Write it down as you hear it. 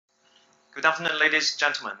Good afternoon, ladies and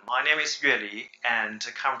gentlemen. My name is Yue Li, and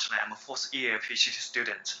currently I'm a fourth-year PhD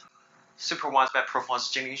student, supervised by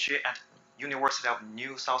Professor Jing Xue at University of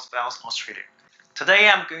New South Wales, Australia. Today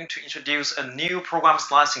I'm going to introduce a new program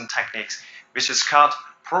slicing technique, which is called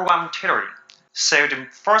program tailoring. So the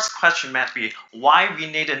first question might be, why we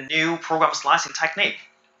need a new program slicing technique?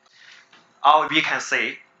 Or we can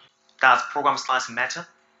say, does program slicing matter?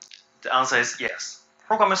 The answer is yes.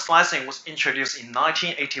 Program slicing was introduced in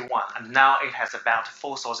 1981 and now it has about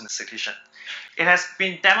 4,000 citations. It has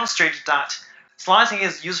been demonstrated that slicing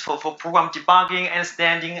is useful for program debugging,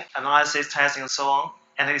 understanding, analysis, testing, and so on.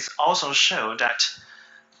 And it is also shown that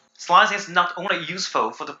slicing is not only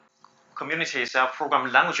useful for the communities of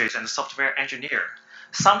program languages and software engineers.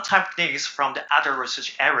 Some techniques from the other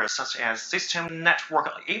research areas, such as system, network,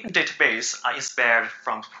 or even database, are inspired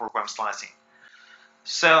from program slicing.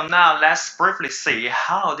 So now let's briefly see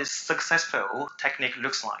how this successful technique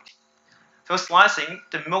looks like. For slicing,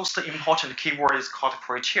 the most important keyword is called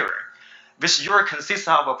criteria, which usually consists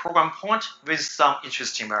of a program point with some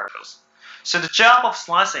interesting variables. So the job of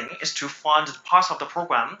slicing is to find the parts of the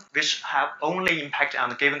program which have only impact on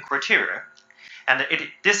the given criteria, and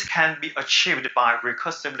this can be achieved by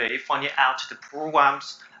recursively finding out the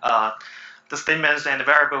programs, the statements and the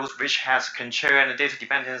variables which has control and data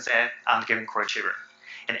dependency on the given criteria.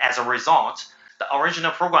 And as a result, the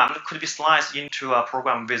original program could be sliced into a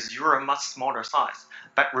program with a much smaller size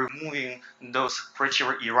by removing those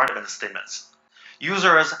criteria irrelevant statements.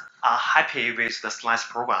 Users are happy with the sliced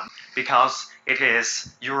program because it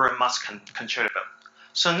is usually much controllable.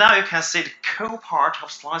 So now you can see the core part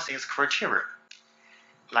of slicing is criteria,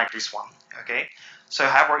 like this one. Okay. So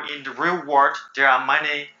however, in the real world, there are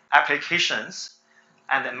many applications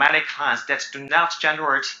and many clients that do not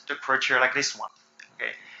generate the criteria like this one.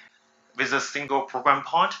 Okay. With a single program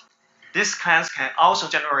point, these clients can also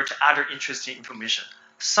generate other interesting information,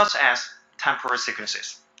 such as temporal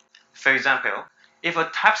sequences. For example, if a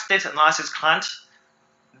type state analysis client,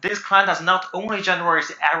 this client does not only generate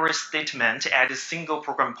every statement at a single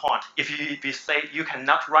program point. If you say you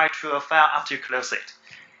cannot write to a file after you close it,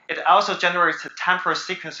 it also generates temporal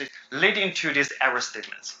sequences leading to these error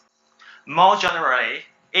statements. More generally,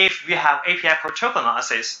 if we have API protocol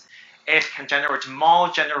analysis, it can generate more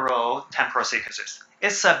general temporal sequences.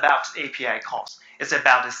 It's about API calls. It's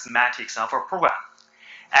about the semantics of a program.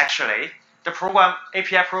 Actually, the program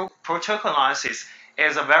API protocol analysis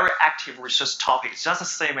is a very active research topic, just the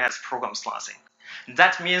same as program slicing.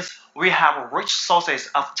 That means we have rich sources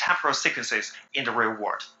of temporal sequences in the real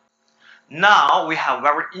world. Now we have a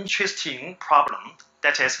very interesting problem,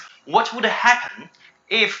 that is, what would happen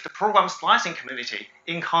if the program slicing community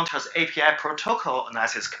encounters API protocol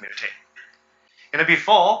analysis community.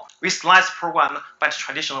 Before, we sliced program by the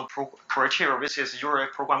traditional criteria, which is your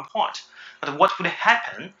program point. But what would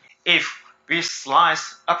happen if we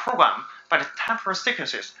slice a program by the temporal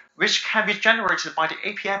sequences, which can be generated by the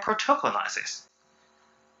API protocol analysis?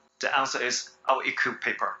 The answer is our equipped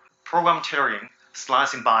paper, Program Tailoring,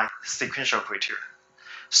 Slicing by Sequential Criteria.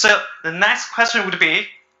 So the next question would be,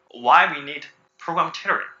 why we need program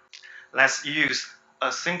tailoring? Let's use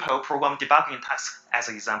a simple program debugging task as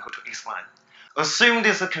an example to explain. Assume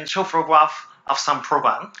this is a control flow graph of some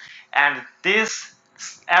program, and this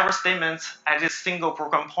error statement at this single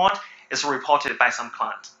program point is reported by some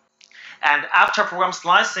client. And after program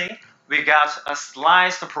slicing, we got a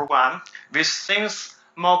sliced program which seems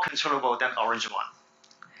more controllable than the original one.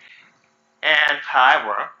 And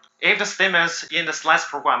however, if the statements in the slice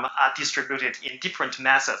program are distributed in different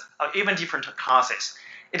methods or even different classes,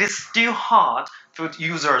 it is still hard for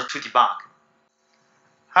users to debug.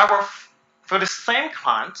 However, for the same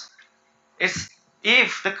client,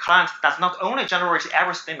 if the client does not only generate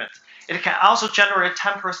error statement, it can also generate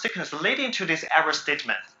temporal sequence leading to this error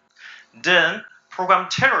statement. Then program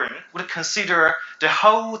tailoring would consider the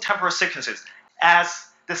whole temporal sequences as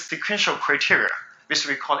the sequential criteria, which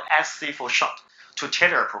we call SC for short, to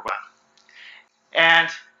tailor a program. And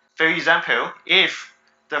for example, if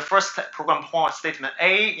the first program point statement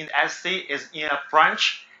A in SC is in a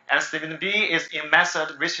branch, and statement B is in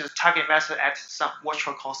method which is target method at some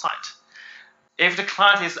virtual call site. If the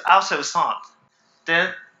client is also assigned,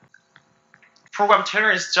 then program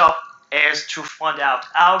tailoring's job is to find out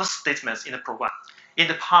all the statements in the program in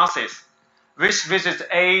the passes which visits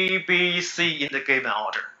A, B, C in the given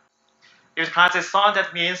order. If the client is assigned,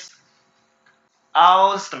 that means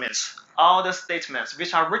all the statements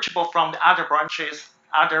which are reachable from the other branches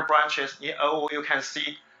in O, you can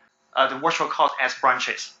see the virtual code as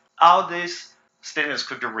branches. All these statements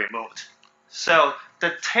could be removed. So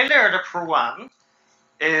the tailored program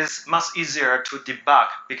is much easier to debug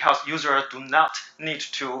because users do not need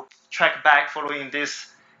to track back following this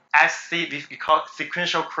SC, we call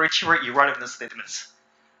sequential criteria irrelevant statements.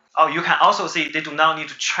 Oh, you can also see they do not need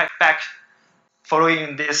to track back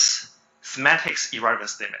following this semantics irrelevant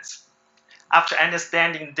statements. After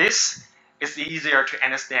understanding this, it's easier to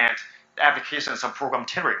understand the applications of program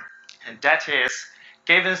tailoring. And that is,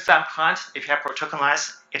 given some client, if you have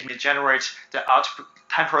protocolized, it may generate the output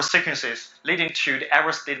temporal sequences leading to the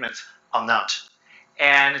error statement or not.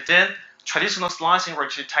 And then traditional slicing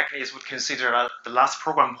related techniques would consider the last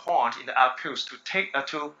program point in the outputs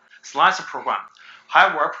to slice the program.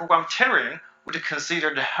 However, program tailoring would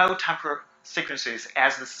consider the whole temporal sequences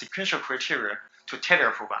as the sequential criteria to tailor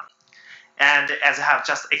a program. And as I have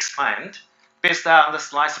just explained, based on the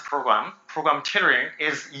slice program, program tailoring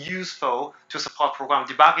is useful to support program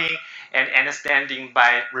debugging and understanding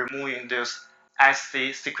by removing those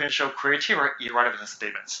SC sequential criteria irrelevant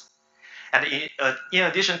statements. And in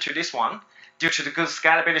addition to this one, due to the good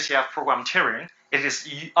scalability of program tailoring, it is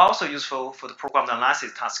also useful for the program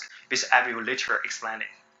analysis task, which I will later explain.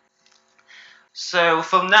 So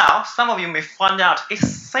for now, some of you may find out it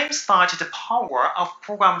seems that the power of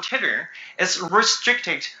program tailoring is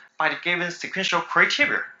restricted by the given sequential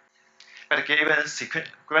criteria, by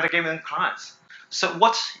the given clients. So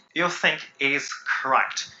what you think is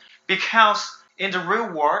correct? Because in the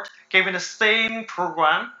real world, given the same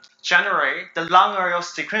program, generally, the longer your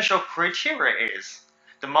sequential criteria is,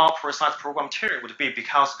 the more precise program tailoring would be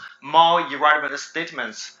because more irrelevant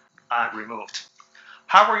statements are removed.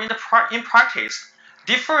 However, in practice,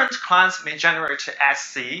 different clients may generate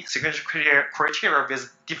SC sequential criteria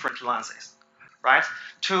with different lenses, right?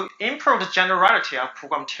 To improve the generality of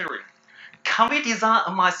program tailoring, can we design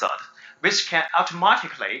a method which can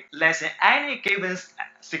automatically lessen any given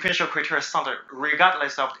sequential criteria standard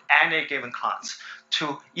regardless of any given class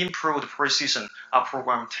to improve the precision of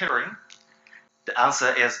program tailoring? The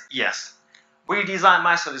answer is yes. We design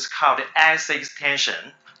methods called SC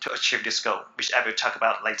extension to achieve this goal, which I will talk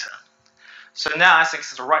about later. So now I think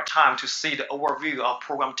it's the right time to see the overview of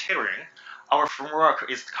program tailoring. Our framework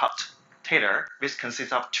is called Tailor, which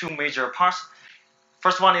consists of two major parts.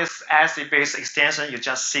 First one is SC-based extension, you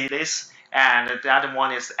just see this, and the other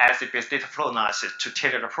one is SC-based data flow analysis to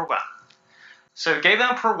tailor the program. So given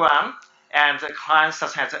a program, and the client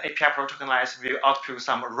such as the API protocol analysis will output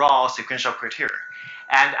some raw sequential criteria.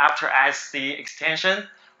 And after SC extension,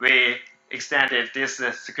 we extended this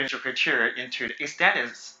sequential criteria into the extended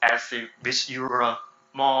SC, which use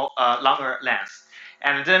more longer length.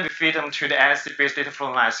 And then we feed them to the SC-based data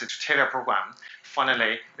flow analysis to tailor program.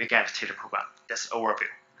 Finally, we get a tailor program. That's the overview.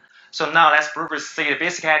 So now let's briefly see the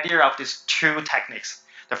basic idea of these two techniques.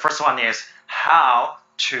 The first one is how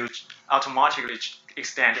to automatically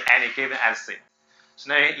extend any given SC.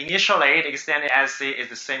 So now initially, the extended SC is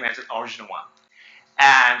the same as the original one.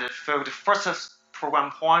 And for the first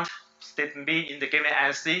program point, statement B in the given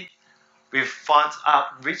SC, we find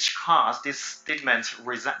out which class this statement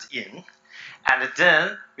resides in. And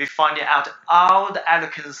then we find out all the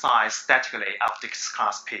allocation size statically of this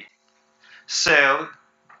class P. So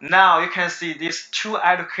now you can see these two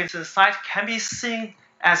allocation sites can be seen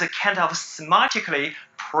as a kind of semantically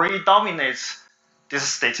predominates this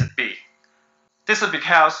statement B. This is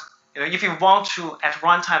because if you want to at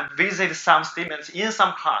runtime visit some statements in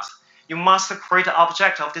some class, you must create an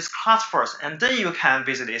object of this class first, and then you can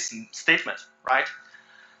visit this statement, right?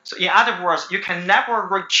 So in other words, you can never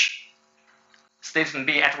reach statement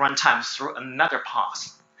B at runtime through another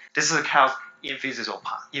path. This is called invisible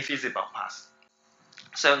path.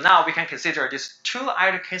 So now we can consider these two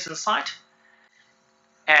allocation sites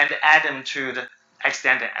and add them to the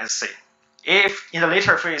extended SC. If in the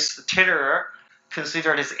later phase, the tailorer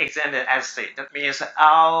consider this extended SC, that means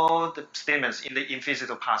all the statements in the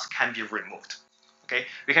invisible path can be removed. Okay,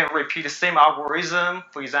 we can repeat the same algorithm.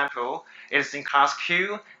 For example, it is in class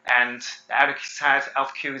Q, and the allocation site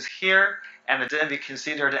of Q is here, and then we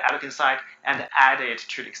consider the allocation site and add it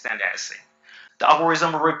to the extended SC. The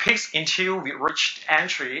algorithm repeats until we reach the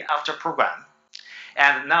entry after program.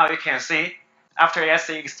 And now you can see after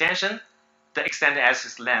SC extension, the extended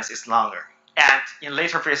SC length is longer. And in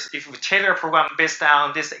later phase, if we tailor a program based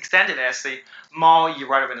on this extended SC, more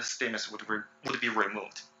irrelevant statements would be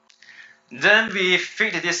removed. Then we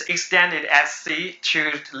feed this extended SC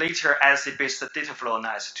to later SC-based data flow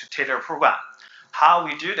analysis to tailor a program. How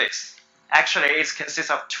we do this? Actually, it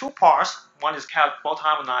consists of two parts. One is called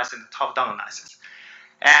bottom-up analysis and top-down analysis.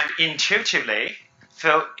 And intuitively,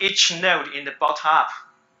 for each node in the bottom-up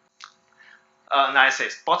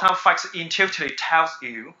analysis, bottom-up facts intuitively tells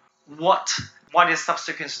you what is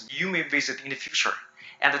subsequences you may visit in the future.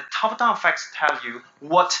 and the top-down facts tell you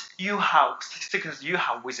what sequence you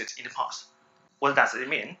have visited in the past. What does it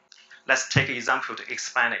mean? Let's take an example to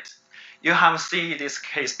explain it. You have seen this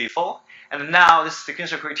case before, and now the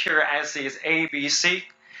sequential criteria as is A, B, C.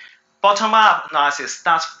 Bottom-up analysis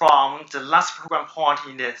starts from the last program point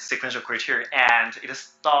in the sequential criteria, and it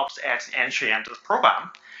stops at the entry end of the program.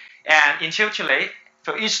 And intuitively,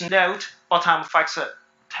 for each node, bottom factor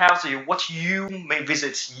tells you what you may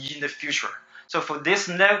visit in the future. So for this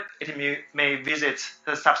node, it may visit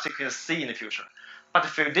the subsequent C in the future. But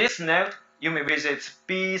for this node, you may visit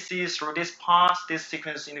B, C through this path, this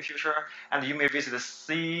sequence in the future, and you may visit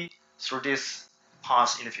C through this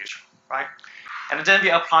path in the future, right? And then we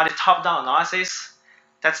apply the top-down analysis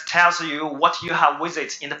that tells you what you have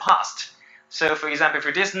visited in the past. So for example,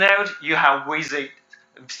 for this node, you have visited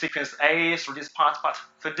sequence A through this path, but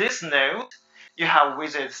for this node, you have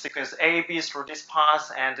visited sequence A, B through this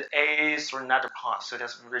path, and A through another path. So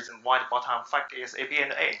that's the reason why the bottom factor is A, B,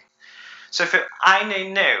 and A. So for any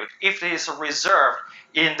node, if it is reserved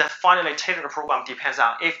in the finally tailored program, depends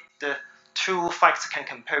on if the two factors can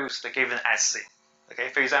compose the given SC. Okay,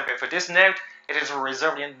 for example, for this node, it is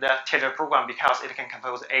reserved in the tailored program because it can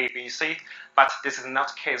compose A, B, C, but this is not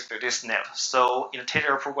the case for this node. So in the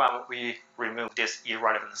tailored program, we remove this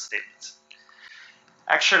irrelevant statement.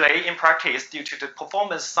 Actually, in practice, due to the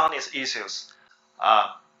performance soundness issues,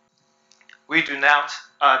 we do not,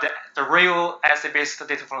 the real essay-based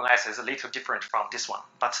data flow analysis is a little different from this one,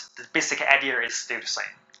 but the basic idea is still the same.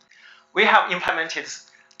 We have implemented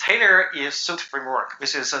Tailor is Suite framework,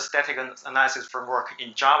 which is a static analysis framework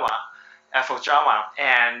in Java, for Java.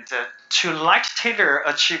 And to let Tailor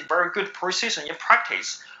achieve very good precision in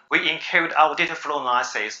practice, we encode our data flow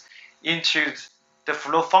analysis into the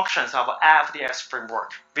flow functions of FDS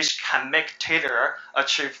framework, which can make Tailor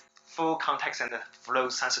achieve full context and flow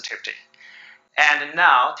sensitivity. And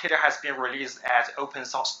now Tailor has been released as open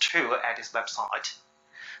source tool at this website.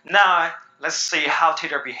 Now let's see how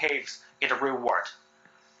Tailor behaves in the real world.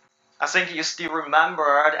 I think you still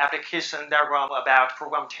remember the application diagram about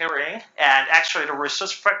program tailoring, and actually the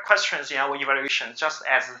research questions in our evaluation just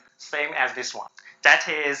as same as this one. That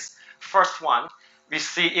is, first one, we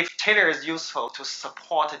see if Tailor is useful to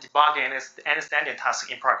support debugging and understanding tasks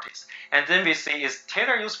in practice. And then we see is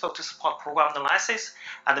Tailor useful to support program analysis,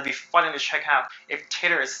 and then we finally check out if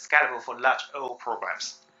Tailor is scalable for large O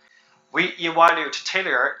programs. We evaluate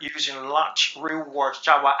Tailor using large real-world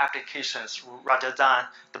Java applications rather than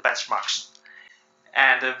the benchmarks.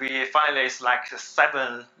 And we finally select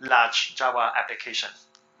 7 large Java applications.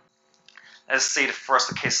 Let's see the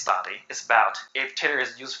first case study. It's about if Tailor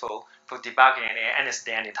is useful for debugging and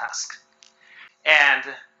understanding tasks. And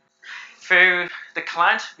for the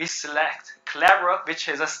client, we select Clever, which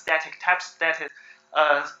is a static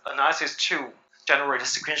analysis tool, generate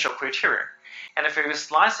sequential criteria. And for the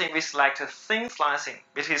slicing, we select thin slicing,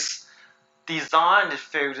 which is designed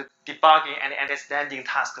for the debugging and understanding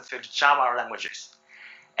tasks for the Java languages.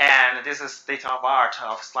 And this is state-of-the-art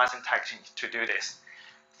of slicing technique to do this.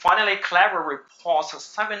 Finally, Clever reports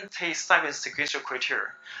 77 sequential criteria.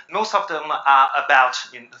 Most of them are about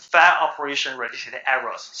file operation-related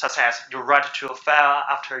errors, such as you write to a file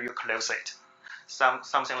after you close it,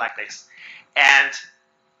 something like this. And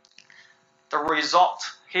the result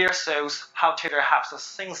here shows how Tailor helps a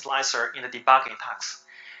thin slicer in the debugging tasks.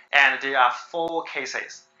 And there are 4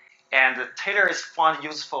 cases. And Tailor is found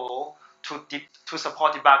useful to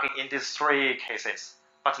support debugging in these 3 cases,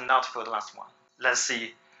 but not for the last one. Let's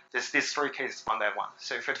see these 3 cases one by one.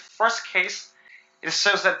 So for the first case, it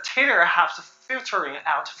shows that Tailor helps filtering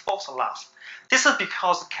out false alarms. This is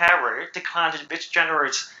because Clever, the client which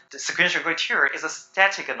generates the sequential criteria, is a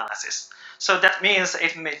static analysis. So that means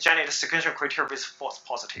it may generate a sequential criteria with false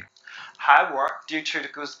positive. However, due to the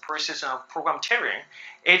good precision of program tailoring,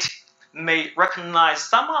 it may recognize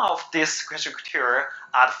some of these sequential criteria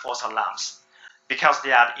are the false alarms because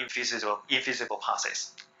they are invisible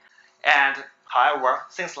passes. And however,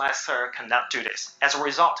 things like Sir cannot do this. As a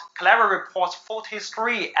result, Clever reports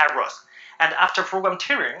 43 errors. And after program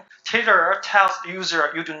tailoring, Tailor tells the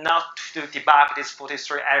user you do not debug these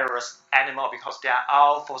 43 errors anymore because they are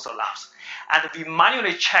all false alarms. And we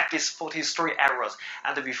manually check these 43 errors,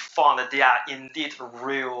 and we found that they are indeed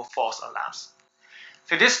real false alarms.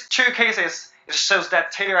 For these 2 cases, it shows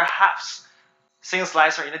that Tailor helps thin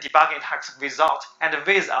slicer in the debugging task without and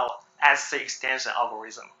without SC extension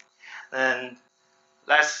algorithm. And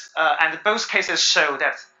both cases show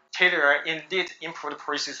that Tailor indeed improved the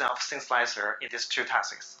precision of thin slicer in these 2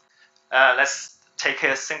 tasks. Let's take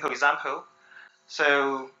a simple example.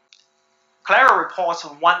 So Clever reports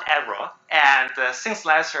 1 error, and the thin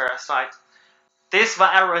slicer side this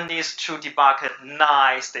one error needs to debug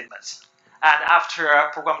 9 statements. And after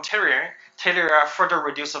program tailoring, Taylor further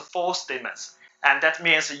reduces 4 statements. And that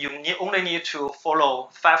means you only need to follow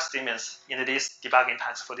 5 statements in this debugging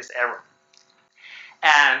task for this error.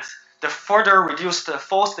 And the further reduced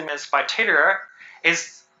 4 statements by Taylor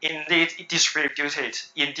is indeed distributed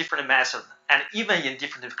in different methods and even in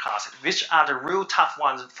different classes, which are the real tough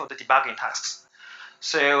ones for the debugging tasks.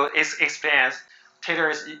 So it explains Taylor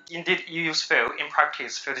is indeed useful in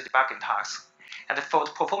practice for the debugging tasks. And for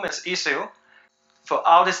the performance issue, for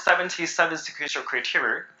all the 77 sequential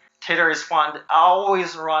criteria, Taylor is found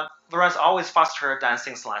runs always faster than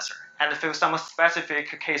SyncSlicer. And for some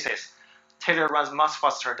specific cases, Taylor runs much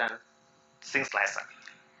faster than SyncSlicer.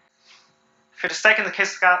 For the second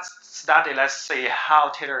case study, let's see how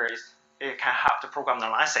Taylor can help the program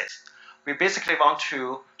analysis. We basically want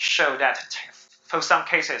to show that for some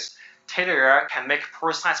cases, Taylor can make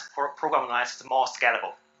precise program analysis more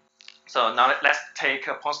scalable. So now let's take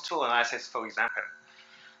a post-tool analysis, for example.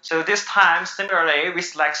 So this time, similarly, we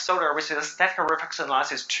select Solar, which is a static reflection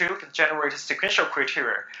analysis tool to generate sequential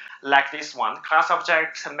criteria, like this one, class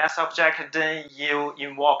object, mass object, then you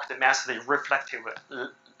invoke the method reflective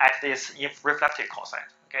at this reflective call sign.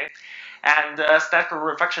 Okay? And static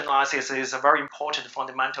reflection analysis is a very important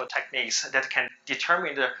fundamental techniques that can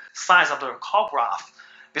determine the size of the call graph.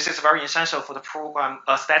 This is very essential for the program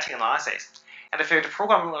static analysis. And for the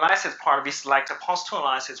program analysis part, we select a post-tool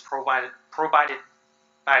analysis provided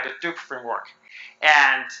by the Duke framework.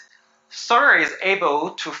 And Solar is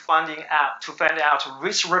able to find out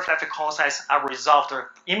which reflective call signs are resolved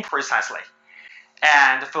imprecisely.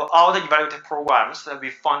 And for all the evaluated programs,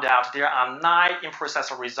 we found out there are 9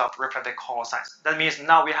 imprecisely resolved reflective call signs. That means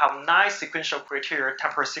now we have 9 sequential criteria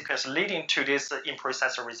temporal sequence leading to this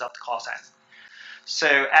imprecisely resolved call signs. So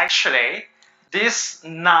actually, this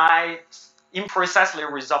 9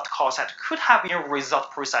 imprecisely resolved call signs could have been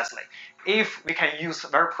resolved precisely if we can use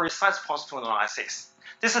very precise post-tool analysis.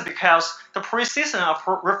 This is because the precision of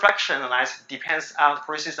reflection analysis depends on the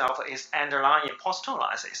precision of its underlying post-tool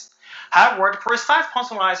analysis. However, the precise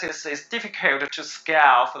post-tool analysis is difficult to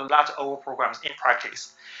scale for the large O programs in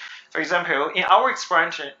practice. For example, in our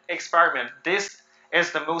experiment, this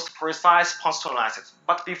is the most precise post-tool analysis.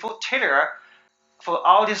 But before Taylor, for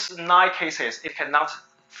all these 9 cases, it cannot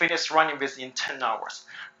finish running within 10 hours.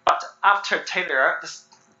 But after Taylor,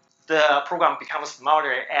 the program becomes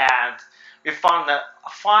smaller, and we found that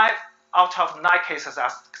 5 out of 9 cases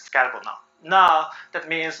are scalable now. Now, that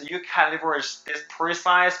means you can leverage this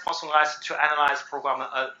precise post-tool analysis to analyze the program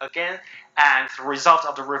again, and the result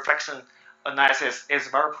of the reflection analysis is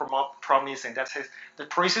very promising. That is, the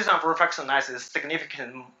precision of reflection analysis is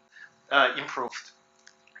significantly improved.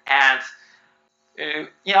 And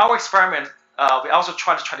in our experiment, we also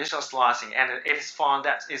tried traditional slicing, and it is found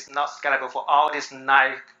that it's not scalable for all these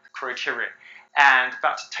 9 criteria.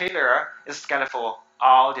 But Taylor is scalable for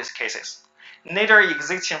all these cases. Neither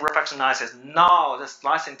existing reflection analysis nor the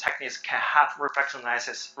slicing techniques can help reflection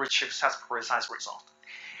analysis retrieve such precise result.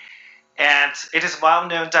 And it is well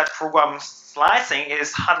known that program slicing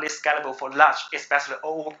is hardly scalable for large, especially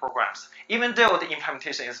OO programs, even though the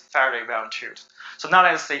implementation is fairly well tuned. So now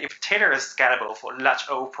let's see if Taylor is scalable for large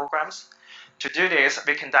OO programs. To do this,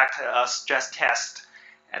 we conduct a stress test.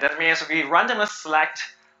 And that means we randomly select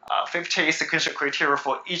 50 sequential criteria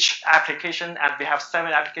for each application, and we have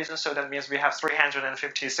 7 applications, so that means we have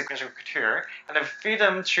 350 sequential criteria, and then feed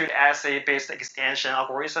them to the assay-based extension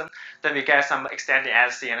algorithm. Then we get some extended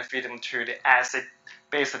assay and feed them to the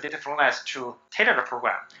assay-based data flow to tailor the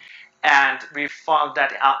program. And we found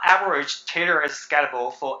that on average, Taylor is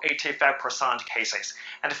scalable for 85% cases.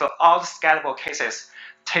 And for all the scalable cases,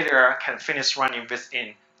 Taylor can finish running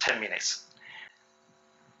within 10 minutes.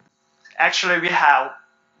 Actually, we have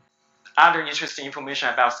other interesting information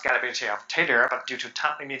about scalability of Taylor, but due to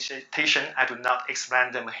time limitation, I do not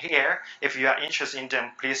explain them here. If you are interested in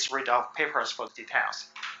them, please read our papers for the details.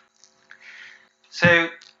 So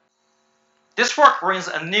this work brings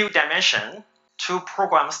a new dimension to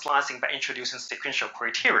program slicing by introducing sequential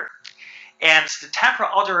criteria. And the temporal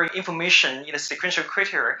ordering information in the sequential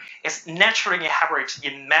criteria is naturally inherent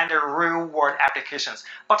in many real-world applications,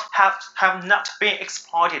 but have not been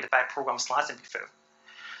exploited by program slicing before.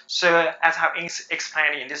 So as I have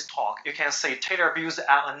explained in this talk, you can see Taylor views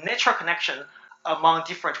a natural connection among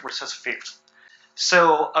different research fields.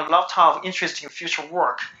 So a lot of interesting future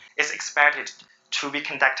work is expected to be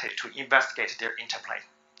conducted to investigate their interplay.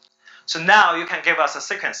 So now you can give us a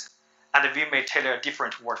sequence, and we may tailor a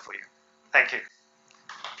different word for you. Thank you.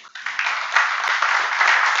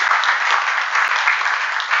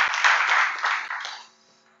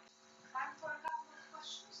 Time for a couple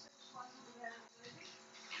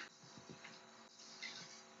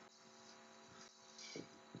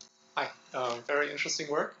Very interesting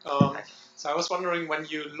work. So I was wondering, when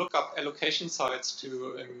you look up allocation sites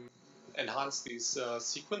to enhance these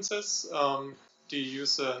sequences, do you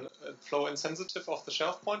use a flow insensitive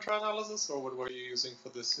off-the-shelf pointer analysis, or what were you using for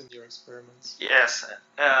this in your experiments? Yes,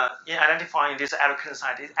 in identifying this allocation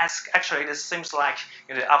site, actually it seems like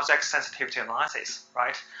object sensitivity analysis,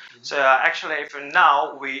 right? Mm-hmm. So actually, for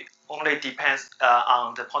now we only depend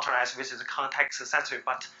on the pointer analysis, which is context sensitive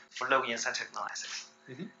but flow insensitive analysis,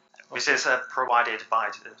 mm-hmm. Which is provided by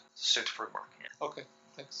the suite framework. Yeah. Okay,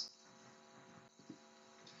 thanks.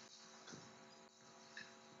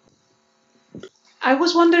 I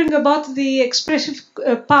was wondering about the expressive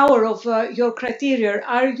power of your criteria.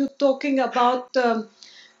 Are you talking about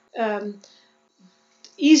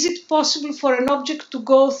is it possible for an object to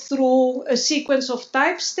go through a sequence of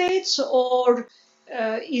type states, or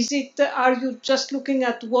are you just looking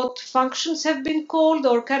at what functions have been called,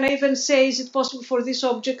 or can I even say, is it possible for this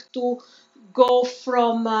object to go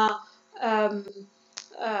from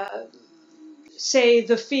say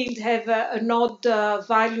the field have an odd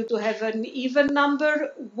value to have an even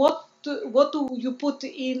number? What do you put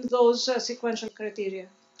in those sequential criteria?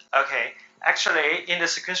 Okay, actually, in the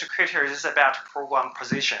sequential criteria, it's about program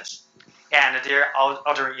positions and their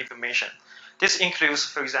ordering information. This includes,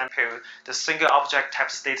 for example, the single object type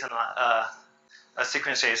state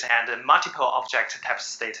sequences and the multiple object type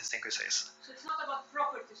state sequences. So it's not about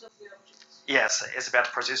properties of the objects? Yes, it's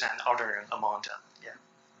about position and ordering among them. Yeah.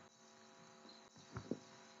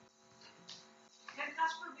 Can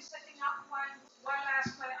Casper be setting up while I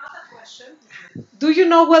ask my other question? Do you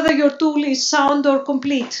know whether your tool is sound or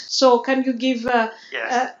complete? So can you give...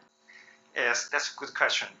 yes. Yes, that's a good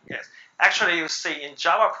question. Yes. Actually, you see in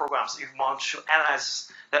Java programs, if you want to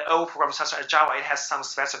analyze the old programs such as Java, it has some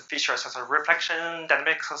specific features such as reflection,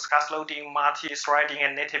 dynamic class loading, multi-threading,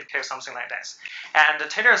 and native code, something like that. And the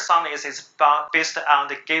Taylor soundness is based on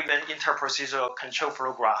the given interprocedural control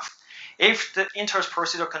flow graph. If the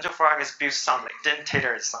interprocedural control flow graph is built soundly, then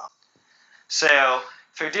Taylor is sound. So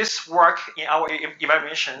for this work in our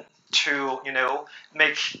evaluation to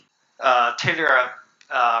make Taylor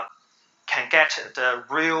can get the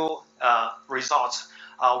real results,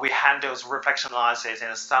 we handle reflection analysis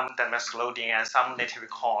and some dynamic loading and some native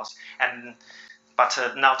calls, but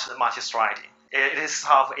not multi-threading. It is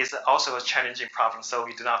also a challenging problem, so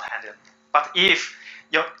we do not handle it. But if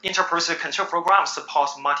your interprocedural control program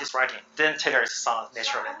supports multi-threading, then Taylor is sound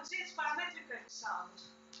naturally. So I would say it's parametrically sound.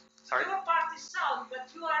 Sorry? Your part is sound, but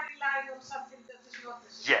you are relying on something that is not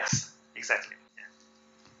the same. Yes, exactly.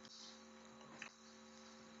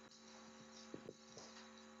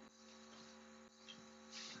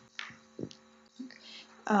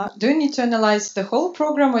 Do you need to analyze the whole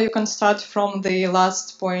program, or you can start from the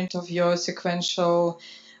last point of your sequential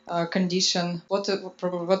condition? What are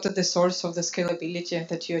the source of the scalability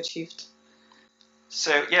that you achieved?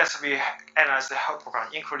 So yes, we analyze the whole program,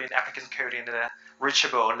 including the application code and the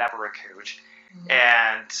reachable library code. Mm-hmm.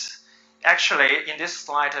 And actually, in this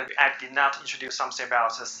slide, I did not introduce something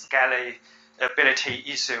about the scalability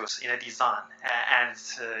issues in the design, and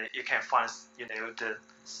you can find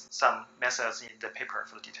some methods in the paper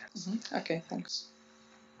for the details. Mm-hmm. Okay, thanks.